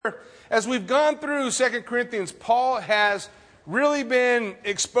As we've gone through 2 Corinthians, Paul has really been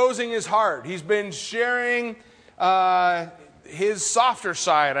exposing his heart. He's been sharing his softer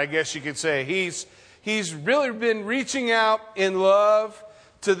side, I guess you could say. He's really been reaching out in love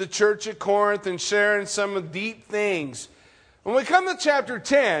to the church at Corinth and sharing some of the deep things. When we come to chapter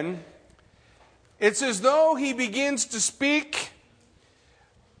 10, it's as though he begins to speak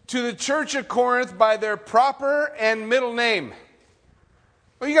to the church at Corinth by their proper and middle name.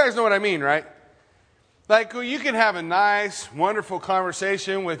 Well, you guys know what I mean, right? Like, you can have a nice, wonderful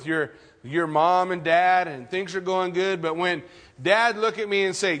conversation with your mom and dad, and things are going good, but when dad look at me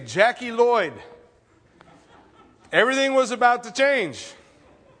and say, Jackie Lloyd, everything was about to change.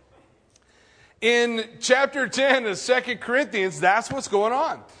 In chapter 10 of 2 Corinthians, that's what's going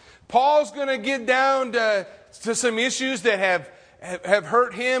on. Paul's going to get down to some issues that have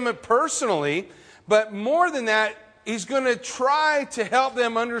hurt him personally, but more than that, he's going to try to help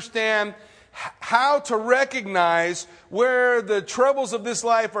them understand how to recognize where the troubles of this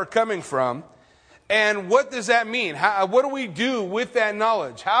life are coming from. And what does that mean? What do we do with that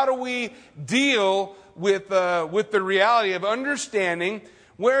knowledge? How do we deal with the reality of understanding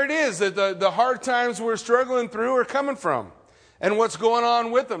where it is that the hard times we're struggling through are coming from and what's going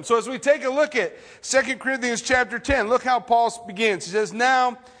on with them? So as we take a look at 2 Corinthians chapter 10, look how Paul begins. He says,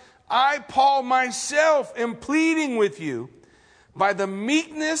 "Now I, Paul, myself am pleading with you by the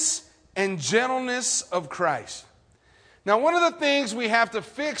meekness and gentleness of Christ." Now, one of the things we have to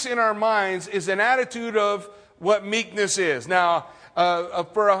fix in our minds is an attitude of what meekness is. Now,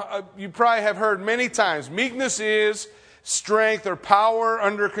 you probably have heard many times, meekness is strength or power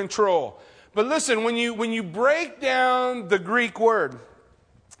under control. But listen, when you break down the Greek word,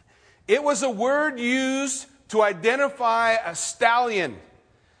 it was a word used to identify a stallion.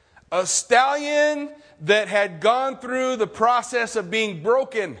 A stallion that had gone through the process of being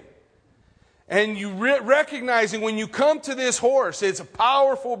broken. And you recognizing when you come to this horse, it's a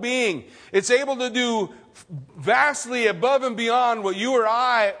powerful being. It's able to do vastly above and beyond what you or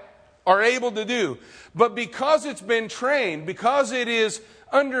I are able to do. But because it's been trained, because it is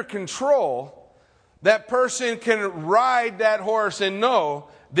under control, that person can ride that horse and know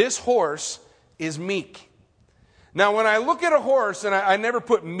this horse is meek. Now, when I look at a horse, and I never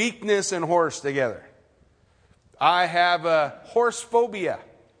put meekness and horse together. I have a horse phobia.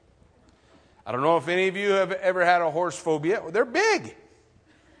 I don't know if any of you have ever had a horse phobia. They're big.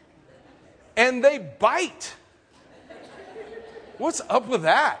 And they bite. What's up with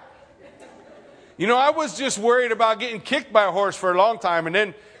that? You know, I was just worried about getting kicked by a horse for a long time, and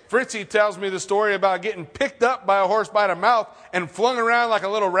then Fritzy tells me the story about getting picked up by a horse by the mouth and flung around like a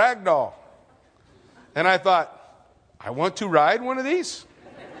little rag doll. And I thought, I want to ride one of these.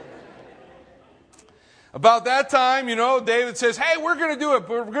 About that time, you know, David says, hey, we're going to do it.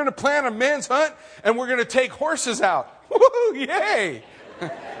 We're going to plan a men's hunt, and we're going to take horses out. Woo, yay.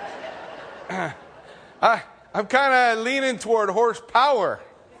 I'm kind of leaning toward horsepower.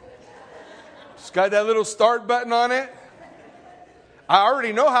 It's got that little start button on it. I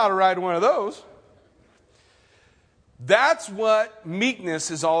already know how to ride one of those. That's what meekness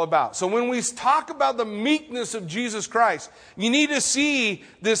is all about. So when we talk about the meekness of Jesus Christ, you need to see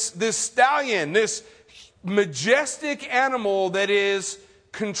this stallion, this majestic animal that is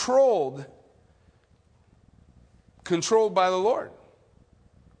controlled by the Lord.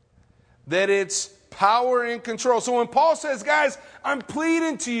 That it's power and control. So when Paul says, guys, I'm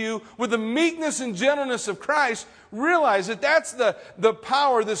pleading to you with the meekness and gentleness of Christ, realize that that's the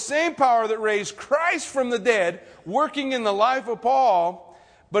power, the same power that raised Christ from the dead, working in the life of Paul,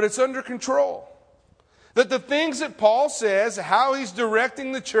 but it's under control. That the things that Paul says, how he's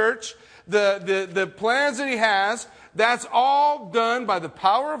directing the church, the plans that he has, that's all done by the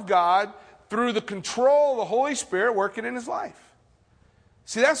power of God through the control of the Holy Spirit working in his life.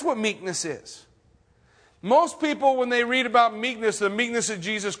 See, that's what meekness is. Most people, when they read about meekness, the meekness of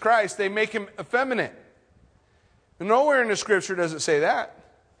Jesus Christ, they make him effeminate. Nowhere in the Scripture does it say that.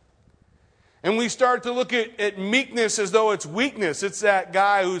 And we start to look at meekness as though it's weakness. It's that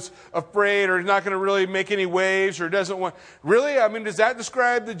guy who's afraid or is not going to really make any waves or doesn't want... Really? I mean, does that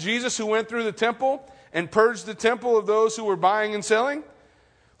describe the Jesus who went through the temple and purged the temple of those who were buying and selling?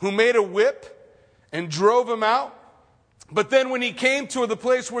 Who made a whip and drove them out? But then when he came to the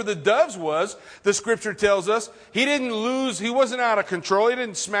place where the doves was, the Scripture tells us, he wasn't out of control. He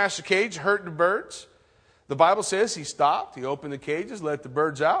didn't smash the cage, hurt the birds. The Bible says he stopped, he opened the cages, let the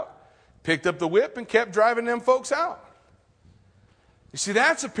birds out, picked up the whip, and kept driving them folks out. You see,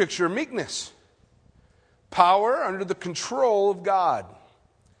 that's a picture of meekness. Power under the control of God.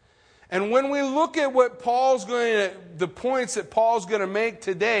 And when we look at the points that Paul's going to make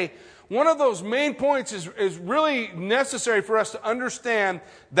today, one of those main points is really necessary for us to understand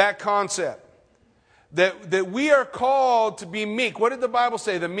that concept. That we are called to be meek. What did the Bible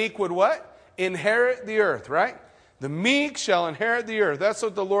say? The meek would what? Inherit the earth, right? The meek shall inherit the earth. That's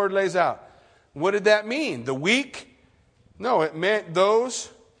what the Lord lays out. What did that mean? The weak? No, it meant those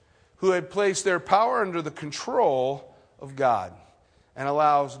who had placed their power under the control of God and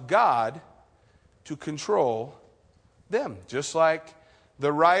allows God to control them, just like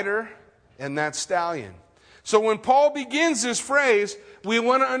the rider and that stallion. So when Paul begins this phrase, we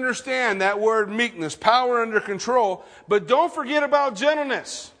want to understand that word meekness, power under control, but don't forget about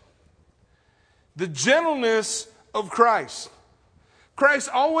gentleness. The gentleness of Christ. Christ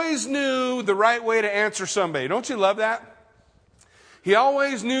always knew the right way to answer somebody. Don't you love that? He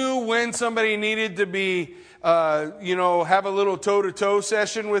always knew when somebody needed to be, have a little toe-to-toe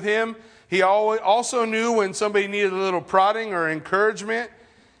session with him. He also knew when somebody needed a little prodding or encouragement.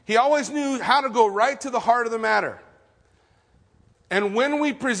 He always knew how to go right to the heart of the matter. And when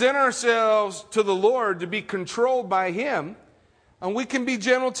we present ourselves to the Lord to be controlled by Him, and we can be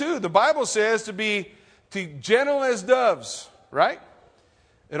gentle too. The Bible says to be gentle as doves, right?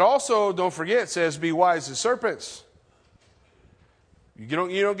 It also, don't forget, says be wise as serpents. You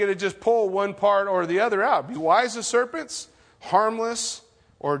don't get to just pull one part or the other out. Be wise as serpents, harmless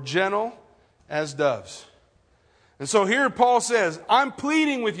or gentle as doves. And so here Paul says, I'm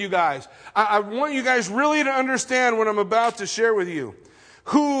pleading with you guys. I want you guys really to understand what I'm about to share with you.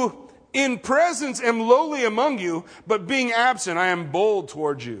 Who in presence am lowly among you, but being absent I am bold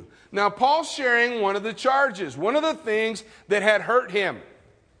towards you. Now Paul's sharing one of the charges, one of the things that had hurt him.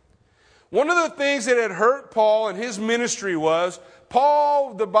 One of the things that had hurt Paul in his ministry was,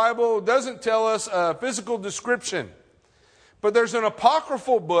 Paul, the Bible doesn't tell us a physical description, but there's an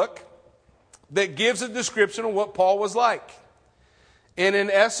apocryphal book that gives a description of what Paul was like. And in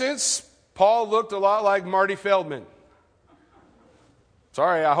essence, Paul looked a lot like Marty Feldman.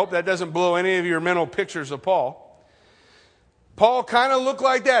 Sorry, I hope that doesn't blow any of your mental pictures of Paul. Paul kind of looked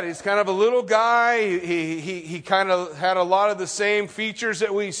like that. He's kind of a little guy. He kind of had a lot of the same features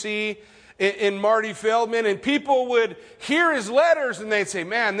that we see in Marty Feldman, and people would hear his letters and they'd say,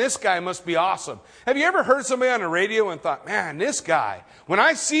 man, this guy must be awesome. Have you ever heard somebody on the radio and thought, man, this guy, when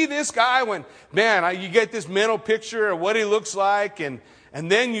I see this guy, you get this mental picture of what he looks like, and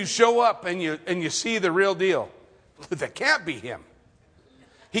then you show up and you see the real deal. That can't be him.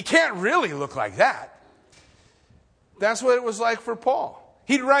 He can't really look like that. That's what it was like for Paul.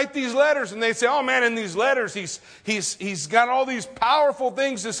 He'd write these letters and they'd say, oh man, in these letters he's got all these powerful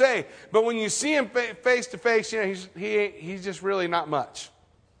things to say. But when you see him face to face, he's just really not much.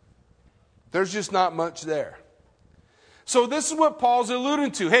 There's just not much there. So this is what Paul's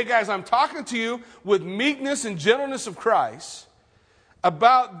alluding to. Hey guys, I'm talking to you with meekness and gentleness of Christ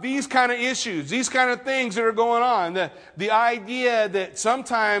about these kind of issues, these kind of things that are going on. The idea that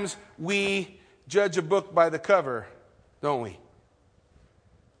sometimes we judge a book by the cover, don't we?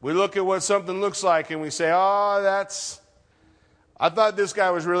 We look at what something looks like and we say, I thought this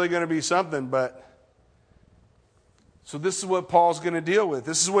guy was really going to be something, but. So this is what Paul's going to deal with.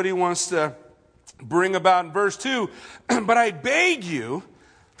 This is what he wants to bring about in verse 2. But I beg you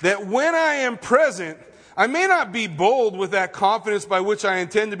that when I am present, I may not be bold with that confidence by which I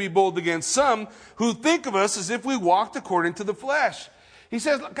intend to be bold against some who think of us as if we walked according to the flesh. He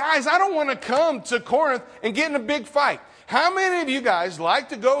says, guys, I don't want to come to Corinth and get in a big fight. How many of you guys like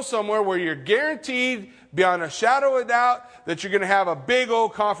to go somewhere where you're guaranteed, beyond a shadow of doubt, that you're going to have a big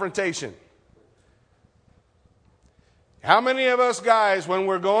old confrontation? How many of us guys, when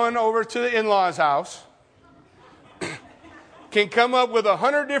we're going over to the in-laws' house, can come up with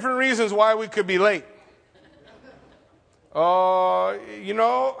 100 different reasons why we could be late? I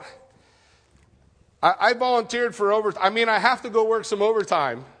volunteered for overtime. I have to go work some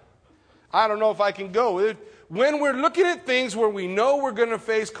overtime. I don't know if I can go. When we're looking at things where we know we're going to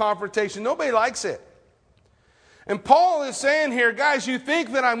face confrontation, nobody likes it. And Paul is saying here, guys, you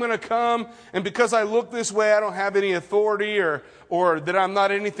think that I'm going to come and because I look this way, I don't have any authority or that I'm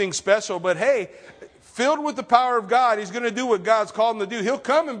not anything special. But hey, filled with the power of God, he's going to do what God's called him to do. He'll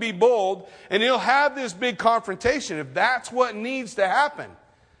come and be bold and he'll have this big confrontation if that's what needs to happen.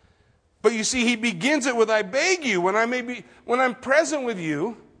 But you see, he begins it with, I beg you, when I'm present with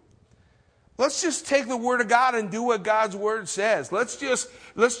you, let's just take the Word of God and do what God's Word says. Let's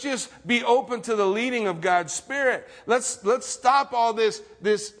just be open to the leading of God's Spirit. Let's stop all this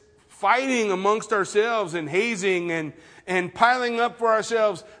fighting amongst ourselves and hazing and piling up for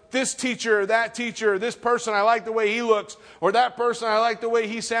ourselves this teacher, this person, I like the way he looks, or that person, I like the way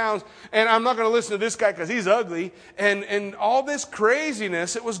he sounds, and I'm not going to listen to this guy because he's ugly, and all this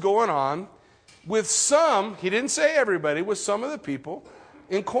craziness that was going on with some, he didn't say everybody, with some of the people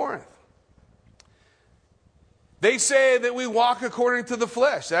in Corinth. They say that we walk according to the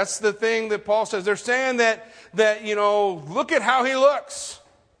flesh. That's the thing that Paul says. They're saying that look at how he looks.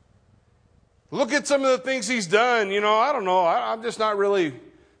 Look at some of the things he's done. I don't know. I'm just not really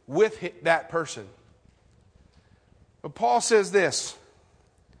with that person. But Paul says this: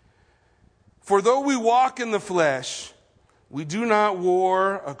 for though we walk in the flesh, we do not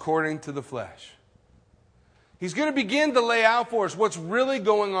war according to the flesh. He's going to begin to lay out for us what's really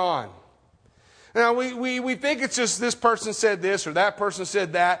going on. Now, we think it's just this person said this or that person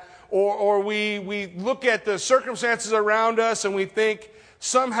said that, or we look at the circumstances around us and we think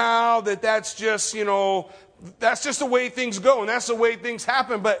somehow that's just the way things go and that's the way things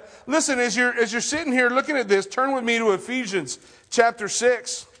happen. But listen, as you're sitting here looking at this, turn with me to Ephesians chapter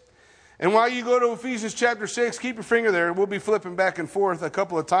 6. And while you go to Ephesians chapter 6, keep your finger there. We'll be flipping back and forth a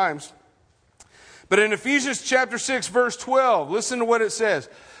couple of times. But in Ephesians chapter 6, verse 12, listen to what it says.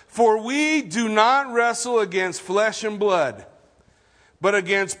 For we do not wrestle against flesh and blood, but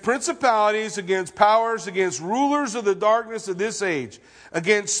against principalities, against powers, against rulers of the darkness of this age,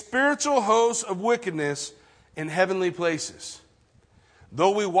 against spiritual hosts of wickedness in heavenly places.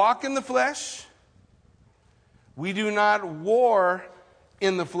 Though we walk in the flesh, we do not war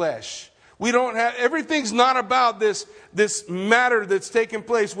in the flesh. We don't have, everything's not about this matter that's taking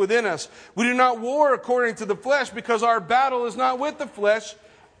place within us. We do not war according to the flesh because our battle is not with the flesh.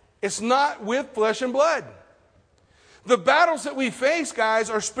 It's not with flesh and blood. The battles that we face, guys,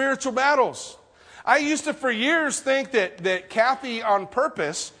 are spiritual battles. I used to, for years, think that Kathy on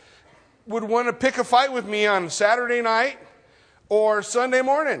purpose would want to pick a fight with me on Saturday night or Sunday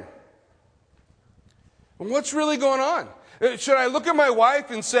morning. What's really going on? Should I look at my wife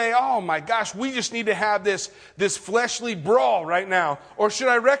and say, oh my gosh, we just need to have this fleshly brawl right now? Or should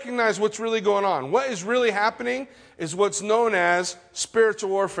I recognize what's really going on? What is really happening is what's known as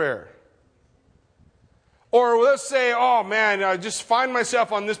spiritual warfare. Or let's say, oh man, I just find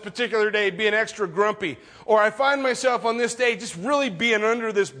myself on this particular day being extra grumpy. Or I find myself on this day just really being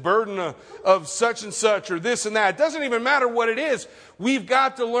under this burden of such and such or this and that. It doesn't even matter what it is. We've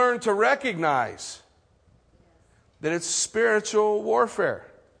got to learn to recognize that it's spiritual warfare.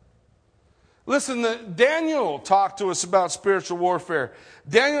 Listen, Daniel talked to us about spiritual warfare.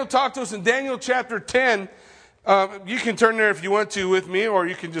 Daniel talked to us in Daniel chapter 10. You can turn there if you want to with me, or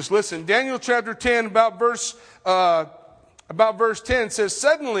you can just listen. Daniel chapter 10, about verse 10 says,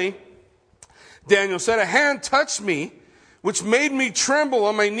 suddenly, Daniel said, a hand touched me, which made me tremble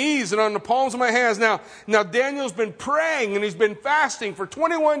on my knees and on the palms of my hands. Now Daniel's been praying and he's been fasting for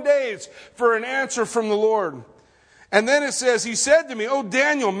 21 days for an answer from the Lord. And then it says, he said to me, O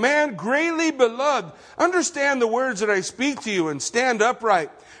Daniel, man greatly beloved, understand the words that I speak to you and stand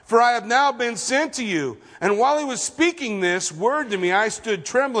upright, for I have now been sent to you. And while he was speaking this word to me, I stood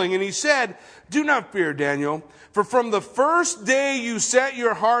trembling. And he said, do not fear, Daniel, for from the first day you set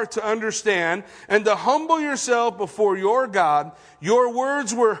your heart to understand and to humble yourself before your God, your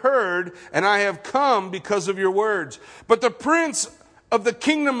words were heard, and I have come because of your words. But the prince of the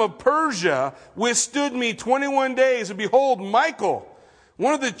kingdom of Persia withstood me 21 days. And behold, Michael,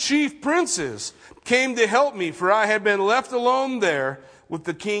 one of the chief princes, came to help me, for I had been left alone there with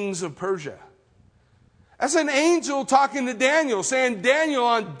the kings of Persia. That's an angel talking to Daniel, saying, Daniel,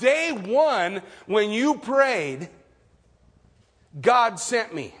 on day one, when you prayed, God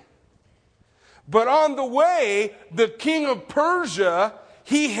sent me. But on the way, the king of Persia,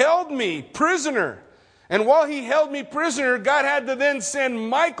 he held me prisoner. And while he held me prisoner, God had to then send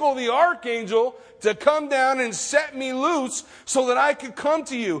Michael the archangel to come down and set me loose so that I could come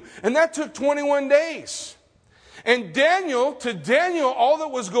to you. And that took 21 days. And to Daniel, all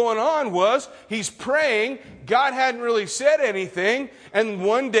that was going on was he's praying. God hadn't really said anything. And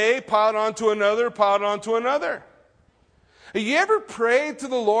one day piled onto another, piled onto another. You ever pray to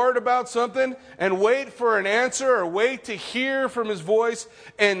the Lord about something and wait for an answer or wait to hear from his voice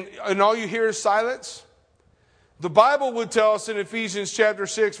and all you hear is silence? The Bible would tell us in Ephesians chapter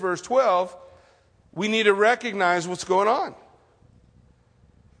 6, verse 12, we need to recognize what's going on.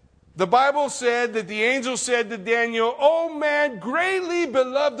 The Bible said that the angel said to Daniel, "O man, greatly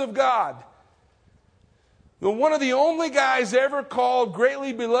beloved of God." One of the only guys ever called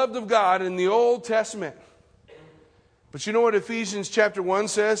greatly beloved of God in the Old Testament. But you know what Ephesians chapter 1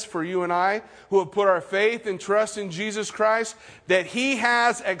 says for you and I, who have put our faith and trust in Jesus Christ? That He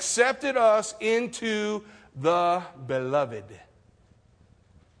has accepted us into the beloved.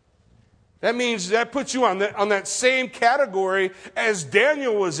 That means that puts you on that same category as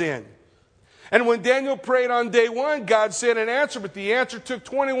Daniel was in. And when Daniel prayed on day 1, God sent an answer, but the answer took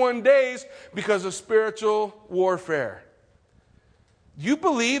 21 days because of spiritual warfare. Do you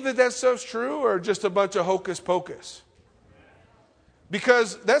believe that stuff's true, or just a bunch of hocus pocus?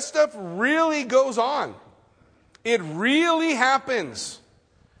 Because that stuff really goes on. It really happens.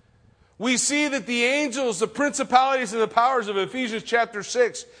 We see that the angels, the principalities and the powers of Ephesians chapter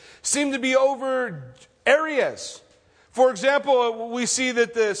 6 seem to be over areas. For example, we see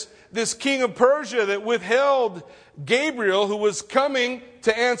that this king of Persia that withheld Gabriel, who was coming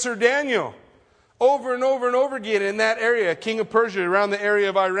to answer Daniel, over and over and over again in that area, king of Persia around the area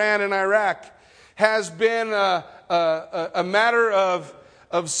of Iran and Iraq, has been a matter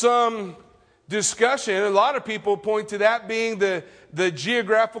of some discussion. A lot of people point to that being the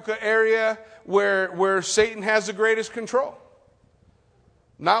geographical area where Satan has the greatest control.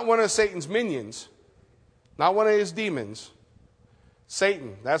 Not one of Satan's minions, not one of his demons.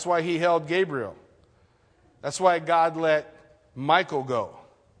 Satan. That's why he held Gabriel. That's why God let Michael go.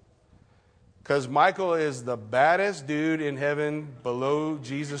 Because Michael is the baddest dude in heaven below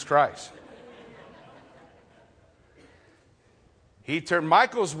Jesus Christ.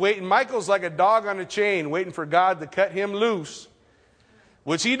 Michael's waiting. Michael's like a dog on a chain waiting for God to cut him loose,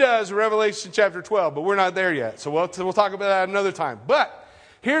 which he does in Revelation chapter 12, but we're not there yet. So we'll talk about that another time. But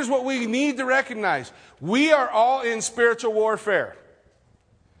here's what we need to recognize. We are all in spiritual warfare.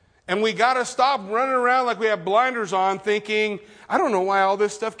 And we got to stop running around like we have blinders on thinking, I don't know why all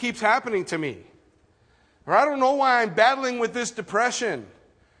this stuff keeps happening to me. Or I don't know why I'm battling with this depression.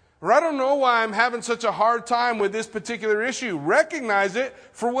 Or I don't know why I'm having such a hard time with this particular issue. Recognize it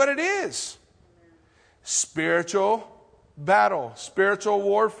for what it is. Spiritual battle, spiritual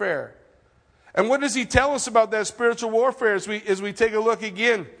warfare. And what does he tell us about that spiritual warfare as we take a look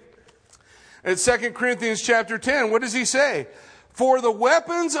again at 2 Corinthians chapter 10? What does he say? For the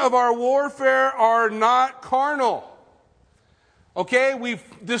weapons of our warfare are not carnal. Okay, we've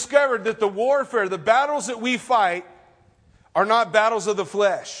discovered that the warfare, the battles that we fight, are not battles of the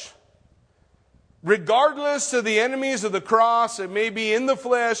flesh. Regardless of the enemies of the cross, it may be in the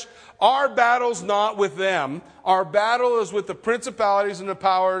flesh, our battle's not with them. Our battle is with the principalities and the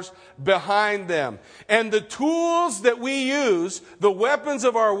powers behind them. And the tools that we use, the weapons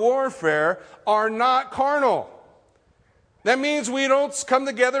of our warfare, are not carnal. That means we don't come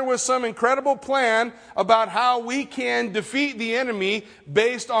together with some incredible plan about how we can defeat the enemy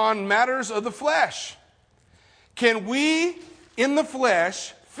based on matters of the flesh. Can we, in the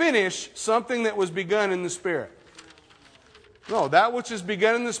flesh, finish something that was begun in the Spirit? No, that which is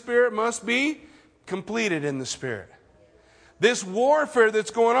begun in the Spirit must be completed in the Spirit. This warfare that's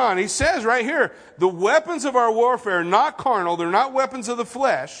going on, he says right here, the weapons of our warfare are not carnal, they're not weapons of the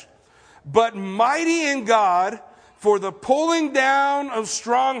flesh, but mighty in God for the pulling down of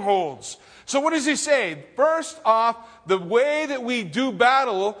strongholds. So what does he say? First off, the way that we do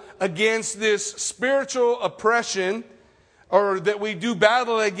battle against this spiritual oppression, or that we do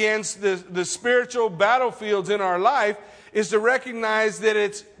battle against the spiritual battlefields in our life, is to recognize that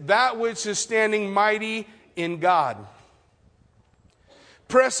it's that which is standing mighty in God.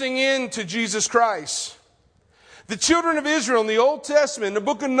 Pressing into Jesus Christ. The children of Israel in the Old Testament, in the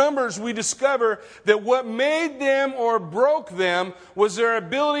book of Numbers, we discover that what made them or broke them was their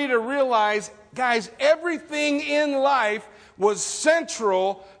ability to realize, guys, everything in life was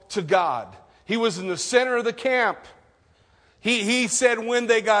central to God. He was in the center of the camp. He said when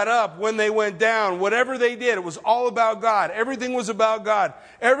they got up, when they went down, whatever they did, it was all about God. Everything was about God.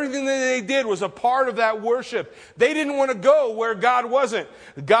 Everything that they did was a part of that worship. They didn't want to go where God wasn't.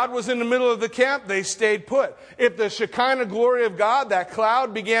 God was in the middle of the camp, they stayed put. If the Shekinah glory of God, that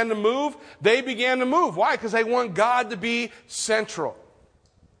cloud, began to move, they began to move. Why? Because they want God to be central.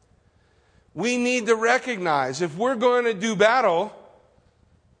 We need to recognize if we're going to do battle,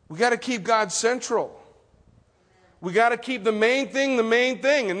 we got to keep God central. We got to keep the main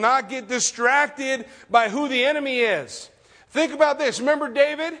thing, and not get distracted by who the enemy is. Think about this. Remember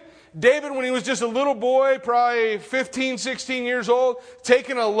David? David, when he was just a little boy, probably 15, 16 years old,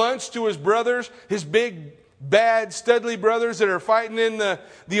 taking a lunch to his brothers, his big, bad, studly brothers that are fighting in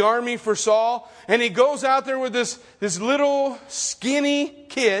the army for Saul. And he goes out there with this little skinny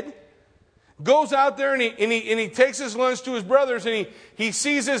kid. Goes out there and he takes his lunch to his brothers, and he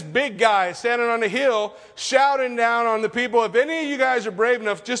sees this big guy standing on a hill shouting down on the people, if any of you guys are brave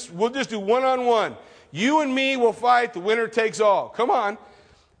enough, we'll just do one-on-one. You and me will fight. The winner takes all. Come on.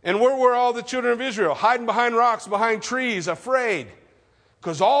 And where were all the children of Israel? Hiding behind rocks, behind trees, afraid.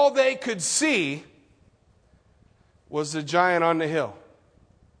 Because all they could see was the giant on the hill.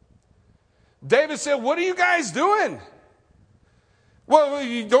 David said, what are you guys doing?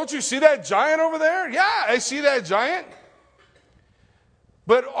 Well, don't you see that giant over there? Yeah, I see that giant.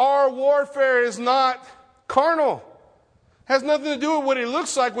 But our warfare is not carnal. Has nothing to do with what it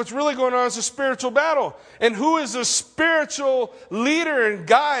looks like. What's really going on is a spiritual battle. And who is the spiritual leader and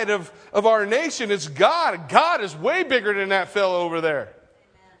guide of our nation? It's God. God is way bigger than that fellow over there.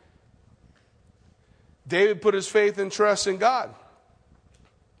 Amen. David put his faith and trust in God.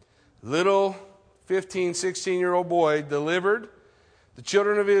 Little 15, 16-year-old boy delivered the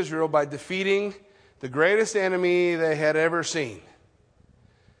children of Israel by defeating the greatest enemy they had ever seen.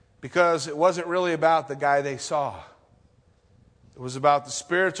 Because it wasn't really about the guy they saw. It was about the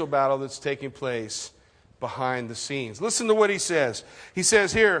spiritual battle that's taking place behind the scenes. Listen to what he says. He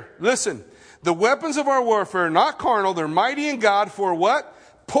says here, listen, the weapons of our warfare are not carnal, they're mighty in God for what?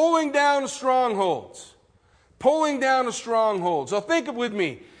 Pulling down strongholds. Pulling down strongholds. So think with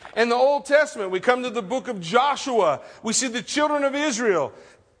me. In the Old Testament, we come to the book of Joshua. We see the children of Israel,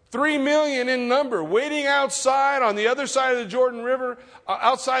 3 million in number, waiting outside on the other side of the Jordan River,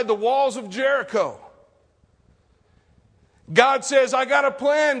 outside the walls of Jericho. God says, I got a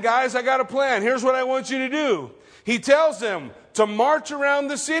plan, guys, I got a plan. Here's what I want you to do. He tells them to march around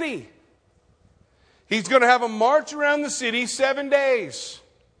the city. He's going to have a march around the city 7 days.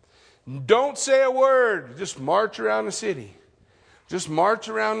 Don't say a word. Just march around the city. Just march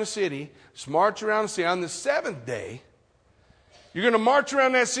around the city. Just march around the city. On the 7th day, you're going to march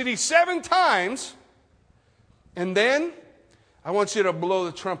around that city 7 times. And then I want you to blow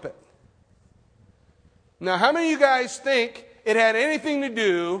the trumpet. Now, how many of you guys think it had anything to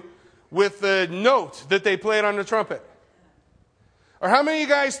do with the note that they played on the trumpet? Or how many of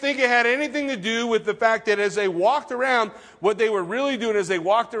you guys think it had anything to do with the fact that as they walked around, what they were really doing as they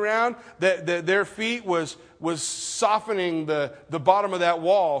walked around, that their feet was softening the bottom of that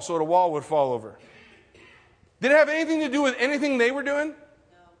wall so the wall would fall over? Did it have anything to do with anything they were doing? No.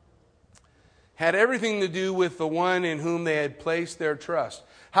 Had everything to do with the one in whom they had placed their trust.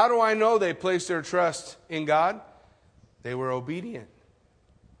 How do I know they placed their trust in God? They were obedient.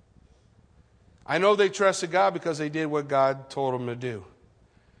 I know they trusted God because they did what God told them to do.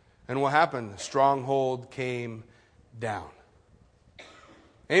 And what happened? The stronghold came down.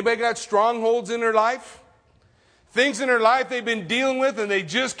 Anybody got strongholds in their life? Things in their life they've been dealing with and they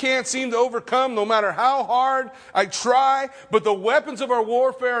just can't seem to overcome no matter how hard I try. But the weapons of our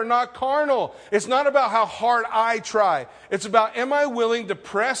warfare are not carnal. It's not about how hard I try. It's about, am I willing to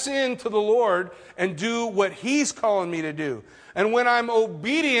press into the Lord and do what He's calling me to do? And when I'm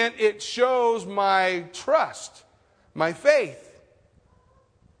obedient, it shows my trust, my faith.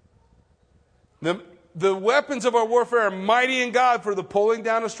 The weapons of our warfare are mighty in God for the pulling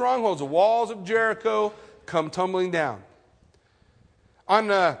down of strongholds. The walls of Jericho come tumbling down. On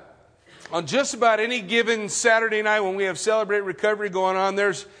just about any given Saturday night when we have Celebrate Recovery going on,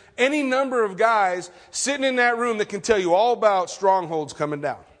 there's any number of guys sitting in that room that can tell you all about strongholds coming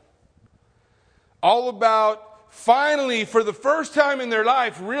down. All about finally, for the first time in their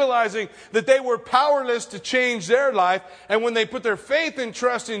life, realizing that they were powerless to change their life. And when they put their faith and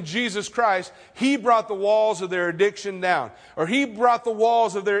trust in Jesus Christ, He brought the walls of their addiction down. Or He brought the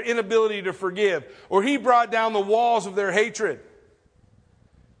walls of their inability to forgive. Or He brought down the walls of their hatred.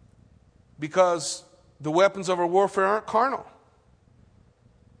 Because the weapons of our warfare aren't carnal.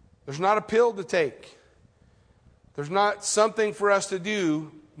 There's not a pill to take. There's not something for us to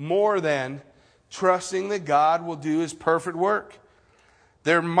do more than trusting that God will do His perfect work.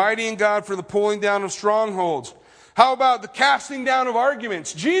 They're mighty in God for the pulling down of strongholds. How about the casting down of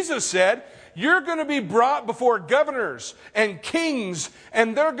arguments? Jesus said, you're going to be brought before governors and kings,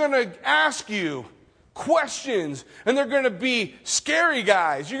 and they're going to ask you questions, and they're going to be scary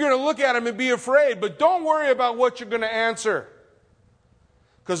guys. You're going to look at them and be afraid, but don't worry about what you're going to answer,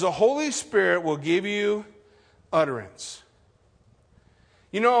 because the Holy Spirit will give you utterance.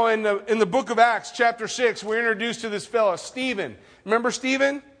 You know, in the book of Acts, chapter 6, we're introduced to this fellow, Stephen. Remember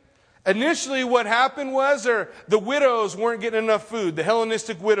Stephen? Initially what happened was the widows weren't getting enough food, the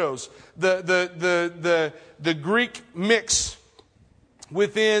Hellenistic widows, the Greek mix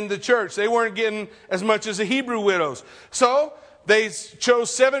within the church. They weren't getting as much as the Hebrew widows. So they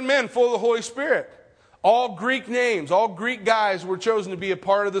chose 7 men full of the Holy Spirit. All Greek names, all Greek guys were chosen to be a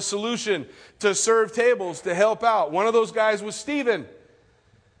part of the solution, to serve tables, to help out. One of those guys was Stephen.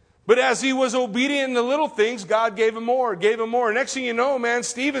 But as he was obedient in the little things, God gave him more, gave him more. Next thing you know, man,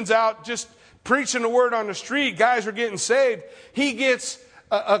 Stephen's out just preaching the word on the street, guys are getting saved. He gets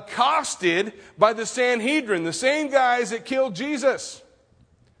accosted by the Sanhedrin, the same guys that killed Jesus.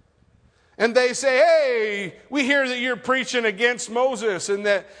 And they say, hey, we hear that you're preaching against Moses and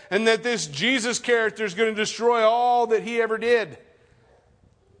that this Jesus character is going to destroy all that he ever did.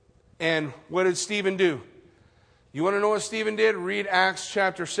 And what did Stephen do? You want to know what Stephen did? Read Acts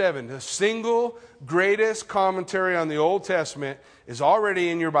chapter 7. The single greatest commentary on the Old Testament is already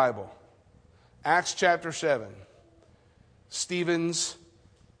in your Bible. Acts chapter 7. Stephen's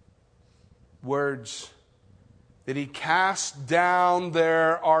words that he cast down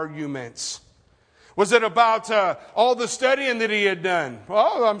their arguments. Was it about all the studying that he had done?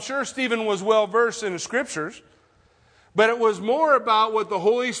 Well, I'm sure Stephen was well versed in the scriptures. But it was more about what the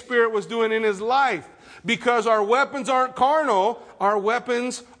Holy Spirit was doing in his life. Because our weapons aren't carnal, our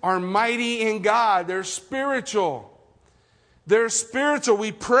weapons are mighty in God. They're spiritual. They're spiritual.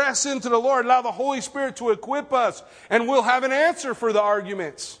 We press into the Lord, allow the Holy Spirit to equip us, and we'll have an answer for the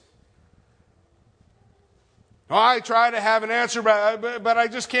arguments. I try to have an answer, but I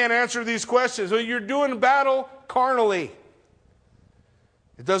just can't answer these questions. Well, you're doing battle carnally.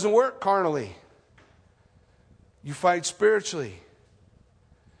 It doesn't work carnally. You fight spiritually.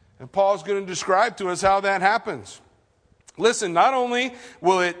 And Paul's going to describe to us how that happens. Listen, not only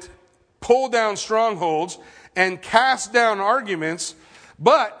will it pull down strongholds and cast down arguments,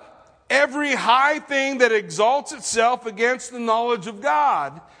 but every high thing that exalts itself against the knowledge of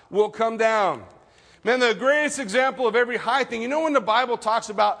God will come down. Man, the greatest example of every high thing, you know when the Bible talks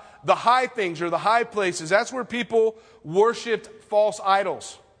about the high things or the high places, that's where people worshipped false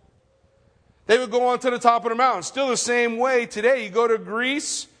idols. They would go on to the top of the mountain. Still the same way today. You go to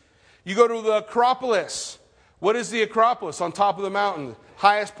Greece, you go to the Acropolis. What is the Acropolis? On top of the mountain,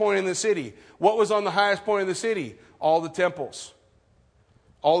 highest point in the city. What was on the highest point of the city? All the temples.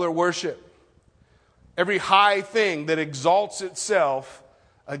 All their worship. Every high thing that exalts itself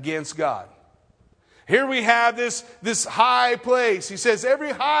against God. Here we have this high place. He says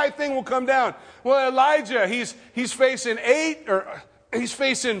every high thing will come down. Well, Elijah, he's facing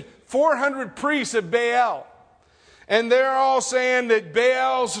 400 priests of Baal. And they're all saying that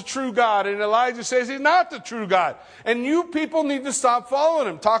Baal's the true God. And Elijah says he's not the true God. And you people need to stop following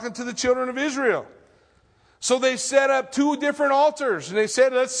him, talking to the children of Israel. So they set up 2 different altars. And they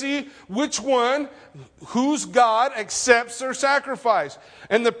said, let's see which one, whose God accepts their sacrifice.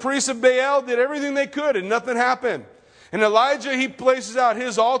 And the priests of Baal did everything they could and nothing happened. And Elijah, he places out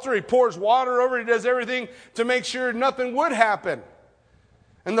his altar. He pours water over it. He does everything to make sure nothing would happen.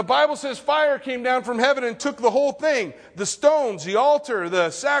 And the Bible says fire came down from heaven and took the whole thing. The stones, the altar, the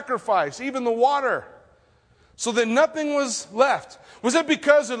sacrifice, even the water. So that nothing was left. Was it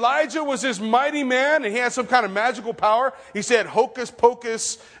because Elijah was this mighty man and he had some kind of magical power? He said hocus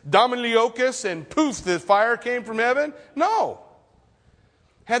pocus, dominiokus, and poof, the fire came from heaven? No.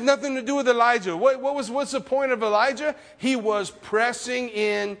 Had nothing to do with Elijah. What's the point of Elijah? He was pressing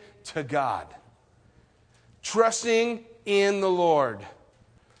in to God. Trusting in the Lord.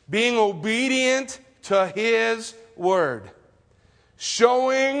 Being obedient to his word.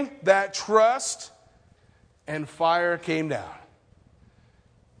 Showing that trust, and fire came down.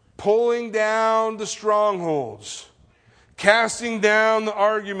 Pulling down the strongholds. Casting down the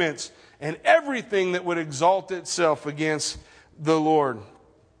arguments. And everything that would exalt itself against the Lord.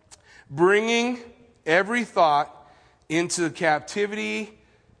 Bringing every thought into captivity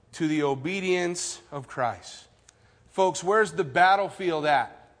to the obedience of Christ. Folks, where's the battlefield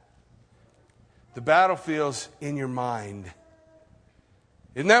at? The battlefield's in your mind.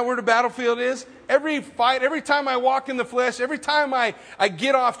 Isn't that where the battlefield is? Every fight, every time I walk in the flesh, every time I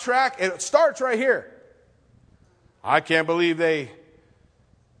get off track, it starts right here. I can't believe there's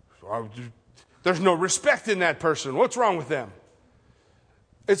no respect in that person. What's wrong with them?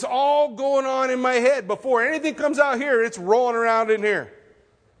 It's all going on in my head. Before anything comes out here, it's rolling around in here.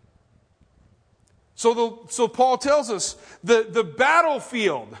 So Paul tells us the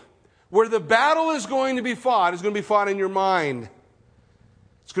battlefield, where the battle is going to be fought, is going to be fought in your mind.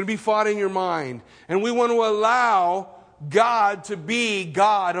 It's going to be fought in your mind. And we want to allow God to be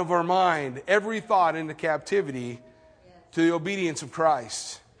God of our mind. Every thought into captivity to the obedience of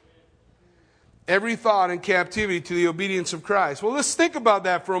Christ. Every thought in captivity to the obedience of Christ. Well, let's think about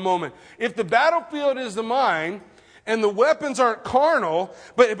that for a moment. If the battlefield is the mind, and the weapons aren't carnal,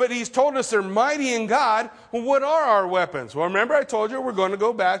 but he's told us they're mighty in God, well, what are our weapons? Well, remember I told you we're going to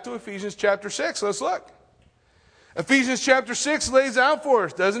go back to Ephesians chapter 6. Let's look. Ephesians chapter 6 lays out for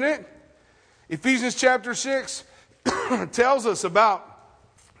us, doesn't it? Ephesians chapter 6 tells us about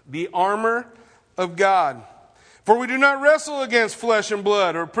the armor of God. For we do not wrestle against flesh and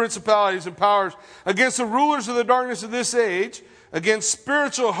blood, or principalities and powers, against the rulers of the darkness of this age, against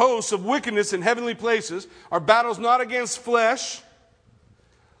spiritual hosts of wickedness in heavenly places. Our battle's not against flesh.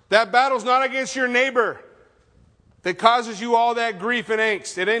 That battle's not against your neighbor that causes you all that grief and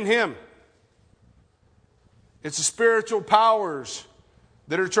angst. It ain't him. It's the spiritual powers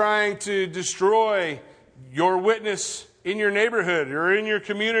that are trying to destroy your witness in your neighborhood or in your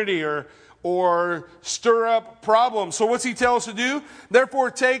community or stir up problems. So what's he tell us to do?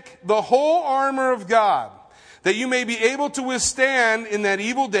 Therefore, take the whole armor of God, that you may be able to withstand in that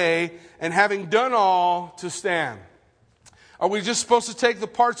evil day, and having done all, to stand. Are we just supposed to take the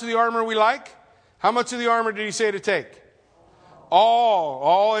parts of the armor we like? How much of the armor did he say to take? All.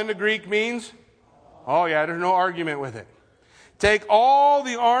 All in the Greek means? Oh yeah, there's no argument with it. Take all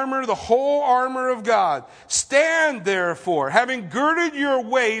the armor, the whole armor of God. Stand therefore, having girded your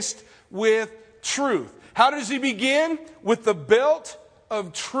waist with truth. How does he begin? With the belt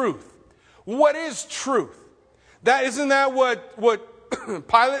of truth. What is truth? Isn't that what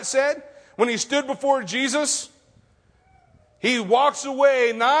Pilate said when he stood before Jesus? He walks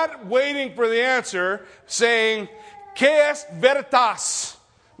away, not waiting for the answer, saying, "Que est veritas?"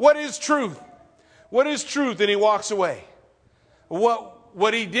 What is truth? What is truth? And he walks away.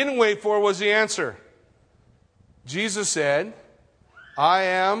 What he didn't wait for was the answer. Jesus said, "I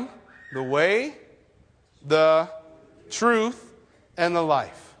am the way, the truth, and the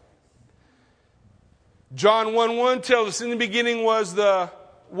life." John 1:1 tells us, in the beginning was the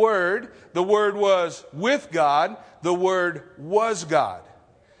Word. The Word was with God. The Word was God.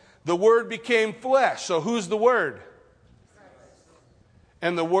 The Word became flesh. So who's the Word?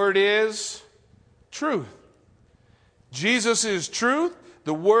 And the Word is truth. Jesus is truth.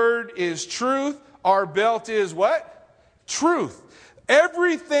 The Word is truth. Our belt is what? Truth.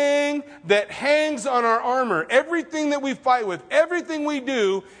 Everything that hangs on our armor, everything that we fight with, everything we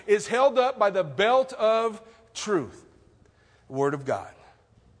do is held up by the belt of truth. The Word of God.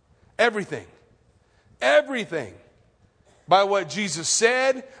 Everything. Everything. By what Jesus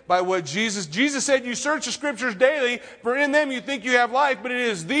said, by what Jesus said, you search the Scriptures daily, for in them you think you have life, but it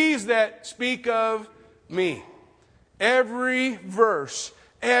is these that speak of me. Every verse,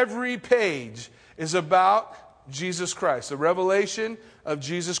 every page is about Jesus Christ, the revelation of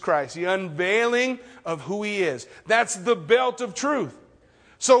Jesus Christ, the unveiling of who He is. That's the belt of truth.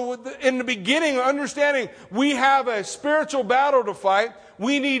 So in the beginning, understanding we have a spiritual battle to fight,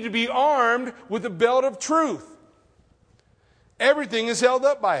 we need to be armed with the belt of truth. Everything is held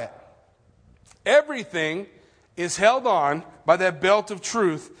up by it. Everything is held on by that belt of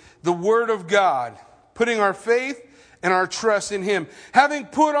truth, the Word of God, putting our faith and our trust in Him. Having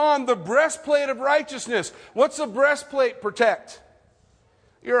put on the breastplate of righteousness. What's the breastplate protect?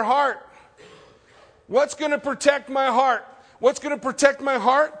 Your heart. What's going to protect my heart? What's going to protect my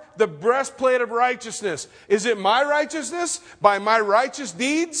heart? The breastplate of righteousness. Is it my righteousness by my righteous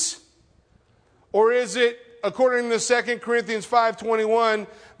deeds? Or is it, according to 2 Corinthians 5:21,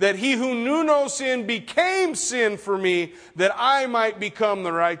 that He who knew no sin became sin for me, that I might become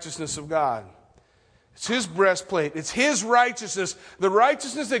the righteousness of God? It's His breastplate. It's His righteousness. The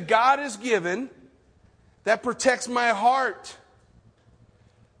righteousness that God has given that protects my heart.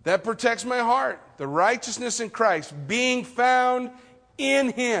 That protects my heart. The righteousness in Christ, being found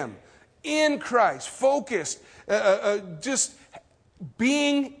in Him, in Christ, focused, just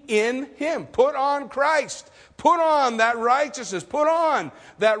being in Him. Put on Christ. Put on that righteousness. Put on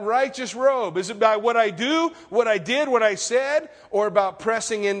that righteous robe. Is it by what I do, what I did, what I said, or about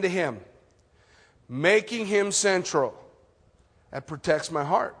pressing into Him? Making Him central. That protects my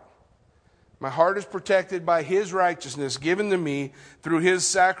heart. My heart is protected by His righteousness given to me through His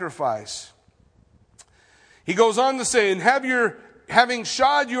sacrifice. He goes on to say, and having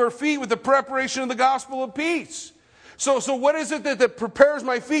shod your feet with the preparation of the gospel of peace. So what is it that prepares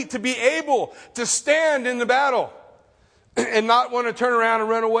my feet to be able to stand in the battle and not want to turn around and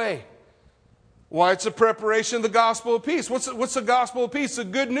run away? Why, it's the preparation of the gospel of peace. What's the gospel of peace? The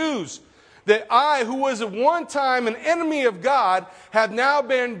good news that I, who was at one time an enemy of God, have now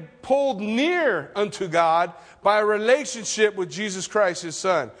been pulled near unto God by a relationship with Jesus Christ, His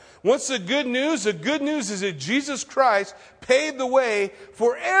Son. What's the good news? The good news is that Jesus Christ paved the way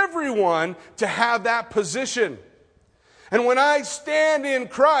for everyone to have that position. And when I stand in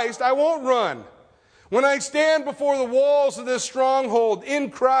Christ, I won't run. When I stand before the walls of this stronghold in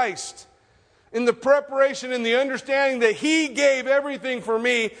Christ, in the preparation and the understanding that He gave everything for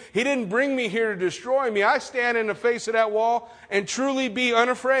me, He didn't bring me here to destroy me. I stand in the face of that wall and truly be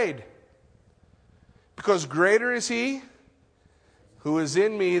unafraid. Because greater is He who is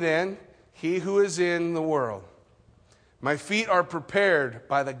in me than he who is in the world. My feet are prepared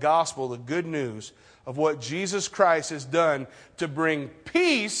by the gospel, the good news of what Jesus Christ has done to bring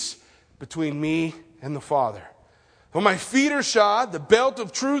peace between me and the Father. When my feet are shod, the belt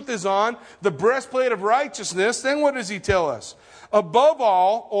of truth is on, the breastplate of righteousness, then what does he tell us? Above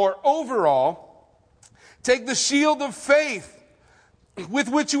all, or overall, take the shield of faith, with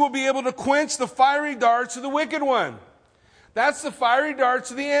which you will be able to quench the fiery darts of the wicked one. That's the fiery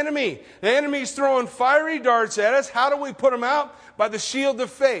darts of the enemy. The enemy's throwing fiery darts at us. How do we put them out? By the shield of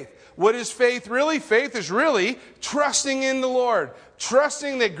faith. What is faith really? Faith is really trusting in the Lord.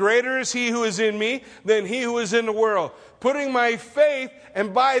 Trusting that greater is He who is in me than he who is in the world. Putting my faith,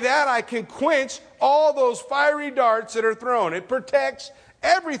 and by that I can quench all those fiery darts that are thrown. It protects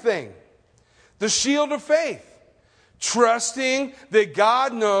everything. The shield of faith. Trusting that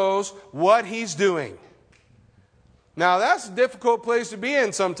God knows what He's doing. Now, that's a difficult place to be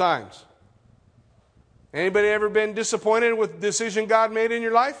in sometimes. Anybody ever been disappointed with the decision God made in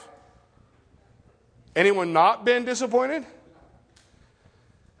your life? Anyone not been disappointed?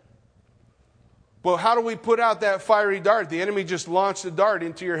 Well, how do we put out that fiery dart? The enemy just launched a dart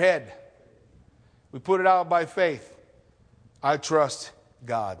into your head. We put it out by faith. I trust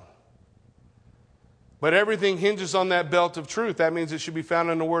God. But everything hinges on that belt of truth. That means it should be found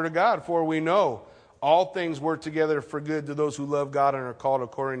in the Word of God. For we know all things work together for good to those who love God and are called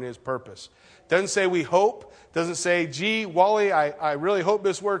according to His purpose. Doesn't say we hope. Doesn't say, gee, Wally, I really hope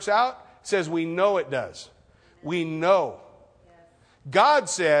this works out. It says we know it does. We know. God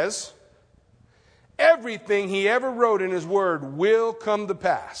says everything He ever wrote in His Word will come to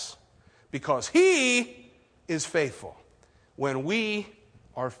pass because He is faithful when we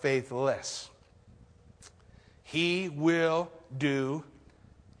are faithless. He will do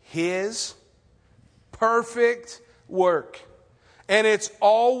His perfect work. And it's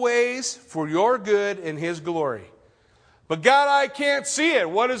always for your good and His glory. But God, I can't see it.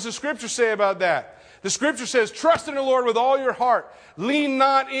 What does the Scripture say about that? The Scripture says, trust in the Lord with all your heart. Lean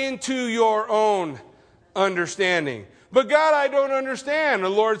not into your own understanding. But God, I don't understand. The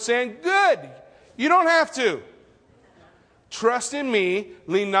Lord's saying, good. You don't have to. Trust in me.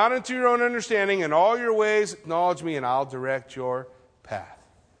 Lean not into your own understanding. In all your ways, acknowledge me, and I'll direct your path.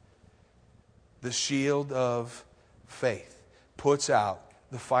 The shield of faith puts out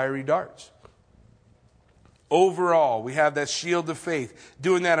the fiery darts. Overall, we have that shield of faith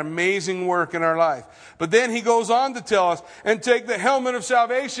doing that amazing work in our life. But then he goes on to tell us, and take the helmet of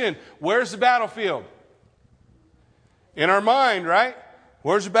salvation. Where's the battlefield? In our mind, right?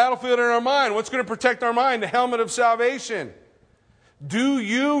 Where's the battlefield in our mind? What's going to protect our mind? The helmet of salvation. Do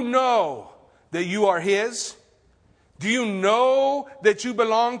you know that you are His? Do you know that you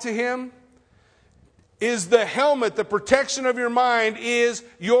belong to Him? Is the helmet, the protection of your mind, is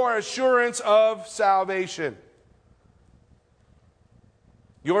your assurance of salvation.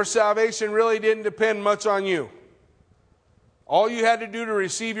 Your salvation really didn't depend much on you. All you had to do to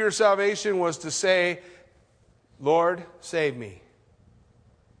receive your salvation was to say, Lord, save me.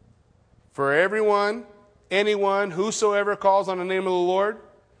 For everyone, anyone, whosoever calls on the name of the Lord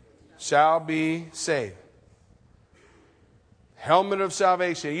shall be saved. Helmet of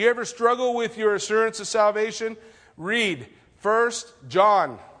salvation. You ever struggle with your assurance of salvation? Read 1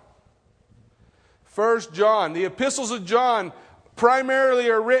 John. 1 John. The epistles of John primarily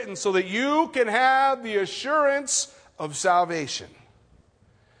are written so that you can have the assurance of salvation.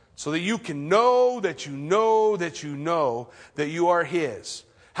 So that you can know that you know that you know that you are His.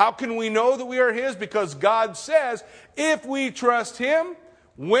 How can we know that we are His? Because God says if we trust Him,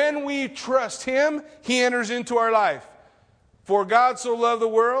 when we trust Him, He enters into our life. For God so loved the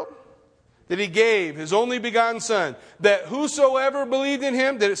world that He gave His only begotten Son, that whosoever believed in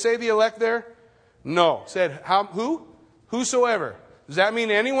Him, did it say the elect there? No. It said who? Whosoever. Does that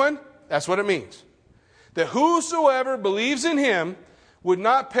mean anyone? That's what it means. That whosoever believes in Him would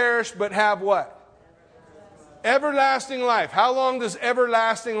not perish but have what? Everlasting life. How long does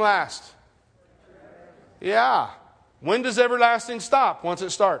everlasting last? Yeah. When does everlasting stop? Once it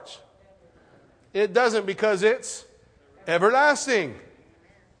starts. It doesn't, because it's everlasting.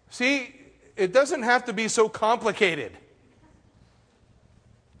 See, it doesn't have to be so complicated.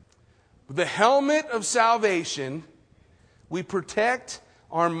 With the helmet of salvation, we protect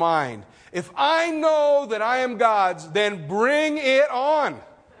our mind. If I know that I am God's, then bring it on.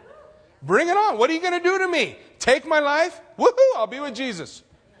 Bring it on. What are you going to do to me? Take my life? Woohoo! I'll be with Jesus.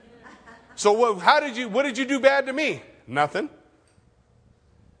 So what did you do bad to me? Nothing.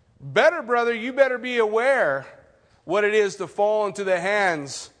 Better, brother, you better be aware what it is to fall into the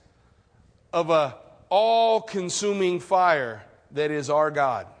hands of a all-consuming fire that is our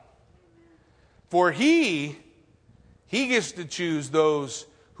God. For He He gets to choose those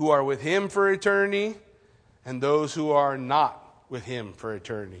who are with Him for eternity and those who are not with Him for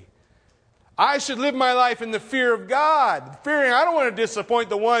eternity. I should live my life in the fear of God. Fearing I don't want to disappoint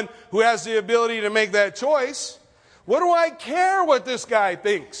the one who has the ability to make that choice. What do I care what this guy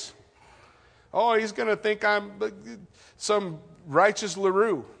thinks? Oh, he's going to think I'm some righteous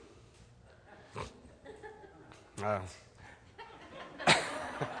LaRue.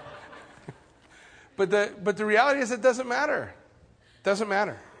 But the reality is it doesn't matter. It doesn't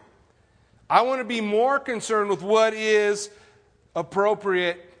matter. I want to be more concerned with what is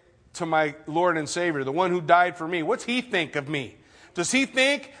appropriate to my Lord and Savior, the one who died for me. What's He think of me? Does He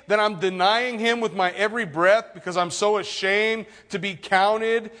think that I'm denying Him with my every breath because I'm so ashamed to be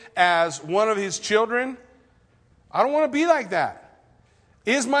counted as one of His children? I don't want to be like that.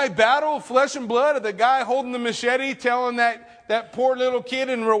 Is my battle of flesh and blood of the guy holding the machete telling that poor little kid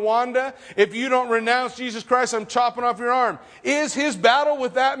in Rwanda, if you don't renounce Jesus Christ, I'm chopping off your arm? Is his battle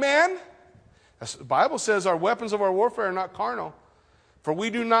with that man? The Bible says our weapons of our warfare are not carnal. For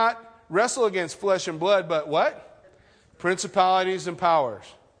we do not wrestle against flesh and blood, but what? Principalities and powers.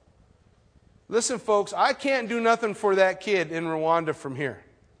 Listen, folks, I can't do nothing for that kid in Rwanda from here.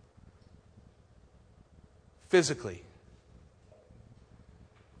 Physically.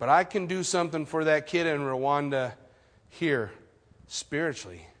 But I can do something for that kid in Rwanda here,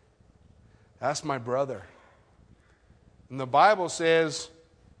 spiritually. That's my brother. And the Bible says,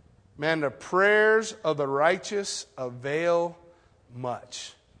 man, the prayers of the righteous avail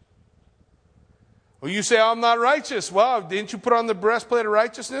much. Well, you say, I'm not righteous. Well, didn't you put on the breastplate of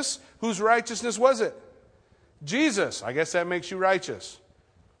righteousness? Whose righteousness was it? Jesus. I guess that makes you righteous.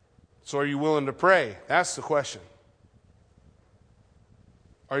 So are you willing to pray? That's the question.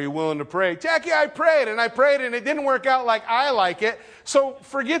 Are you willing to pray? Jackie, I prayed and it didn't work out like I like it. So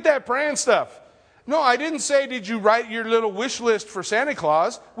forget that praying stuff. No, I didn't say, did you write your little wish list for Santa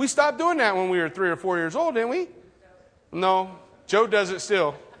Claus? We stopped doing that when we were 3 or 4 years old, didn't we? No, Joe does it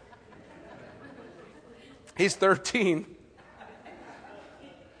still. He's 13.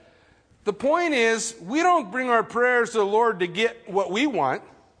 The point is, we don't bring our prayers to the Lord to get what we want.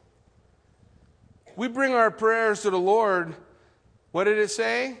 We bring our prayers to the Lord. What did it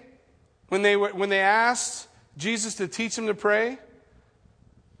say? When they asked Jesus to teach them to pray,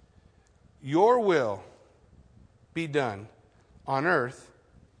 your will be done on earth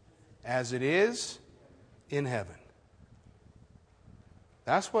as it is in heaven.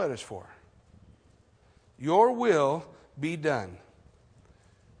 That's what it's for. Your will be done.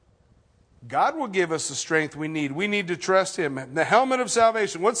 God will give us the strength we need. We need to trust Him. The helmet of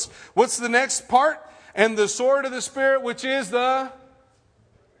salvation. What's the next part? And the sword of the Spirit, which is the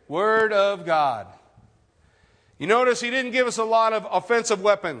Word of God. You notice He didn't give us a lot of offensive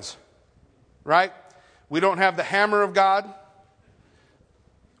weapons. Right? We don't have the hammer of God.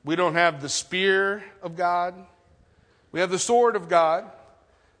 We don't have the spear of God. We have the sword of God.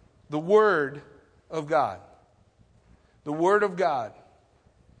 The Word of God. The Word of God.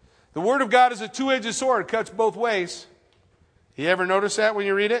 The Word of God is a two-edged sword. It cuts both ways. You ever notice that when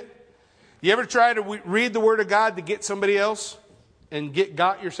you read it? You ever try to read the Word of God to get somebody else and get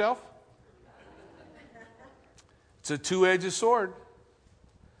got yourself? It's a two-edged sword.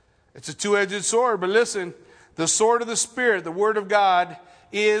 It's a two-edged sword. But listen, the sword of the Spirit, the Word of God,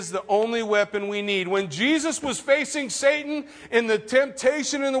 is the only weapon we need. When Jesus was facing Satan in the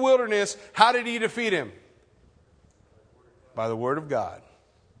temptation in the wilderness, how did He defeat him? By the Word of God.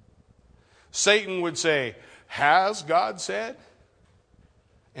 Satan would say, has God said?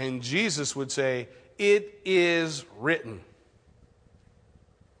 And Jesus would say, it is written.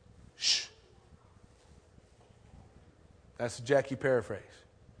 Shh. That's a Jackie paraphrase.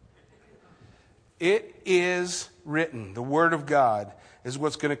 It is written. The Word of God is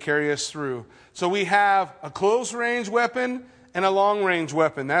what's going to carry us through. So we have a close-range weapon and a long-range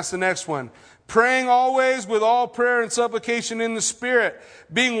weapon. That's the next one. Praying always with all prayer and supplication in the Spirit,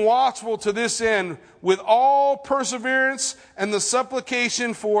 being watchful to this end with all perseverance and the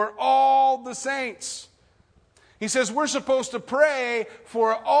supplication for all the saints. He says we're supposed to pray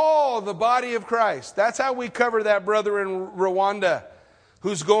for all the body of Christ. That's how we cover that brother in Rwanda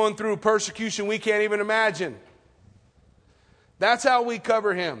who's going through persecution we can't even imagine. That's how we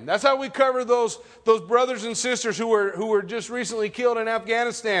cover him. That's how we cover those brothers and sisters who were just recently killed in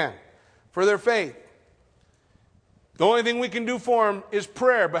Afghanistan for their faith. The only thing we can do for them is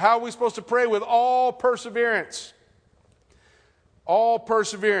prayer. But how are we supposed to pray? With all perseverance. All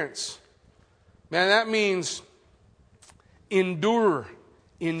perseverance. Man, that means endure.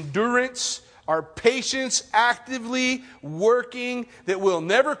 Endurance. our patience actively working, that we'll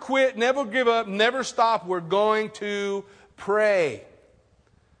never quit, never give up, never stop. We're going to pray.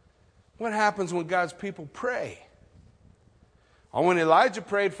 What happens when God's people pray? Oh, when Elijah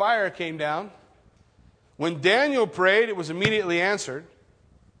prayed, fire came down. When Daniel prayed, it was immediately answered.